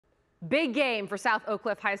Big game for South Oak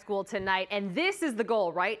Cliff High School tonight, and this is the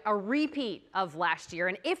goal, right? A repeat of last year.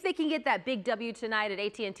 And if they can get that big W tonight at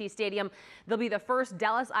AT&T Stadium, they'll be the first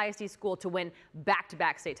Dallas ISD school to win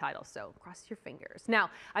back-to-back state titles. So cross your fingers. Now,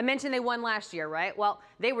 I mentioned they won last year, right? Well,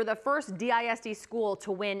 they were the first DISD school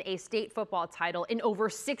to win a state football title in over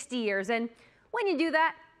 60 years. And when you do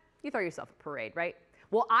that, you throw yourself a parade, right?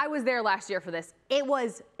 Well, I was there last year for this. It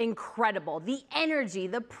was incredible. The energy,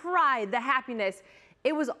 the pride, the happiness.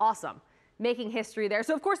 It was awesome, making history there.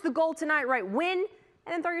 So, of course, the goal tonight, right, win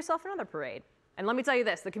and then throw yourself another parade. And let me tell you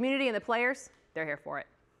this, the community and the players, they're here for it.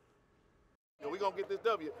 We're going to get this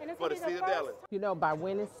W for the city of Dallas. You know, by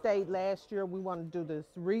winning state last year, we want to do this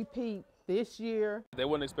repeat this year. They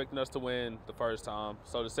weren't expecting us to win the first time.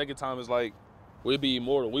 So the second time is like, we'll be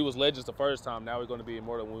immortal. We was legends the first time. Now we're going to be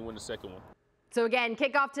immortal when we win the second one. So again,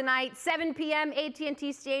 kickoff tonight, 7 p.m.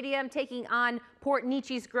 AT&T Stadium, taking on Port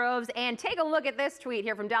Neches Groves. And take a look at this tweet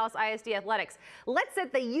here from Dallas ISD Athletics. Let's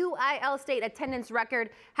set the UIL state attendance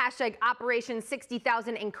record. Hashtag Operation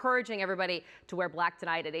 60,000, encouraging everybody to wear black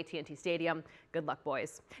tonight at AT&T Stadium. Good luck,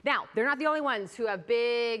 boys. Now, they're not the only ones who have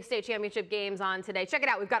big state championship games on today. Check it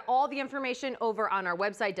out. We've got all the information over on our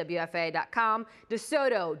website, WFA.com.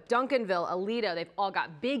 DeSoto, Duncanville, Aledo, they've all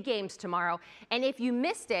got big games tomorrow. And if you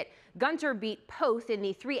missed it, Gunter beat Poth in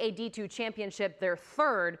the 3A D2 championship, their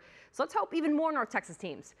third. So let's hope even more North Texas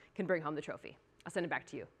teams can bring home the trophy. I'll send it back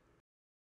to you.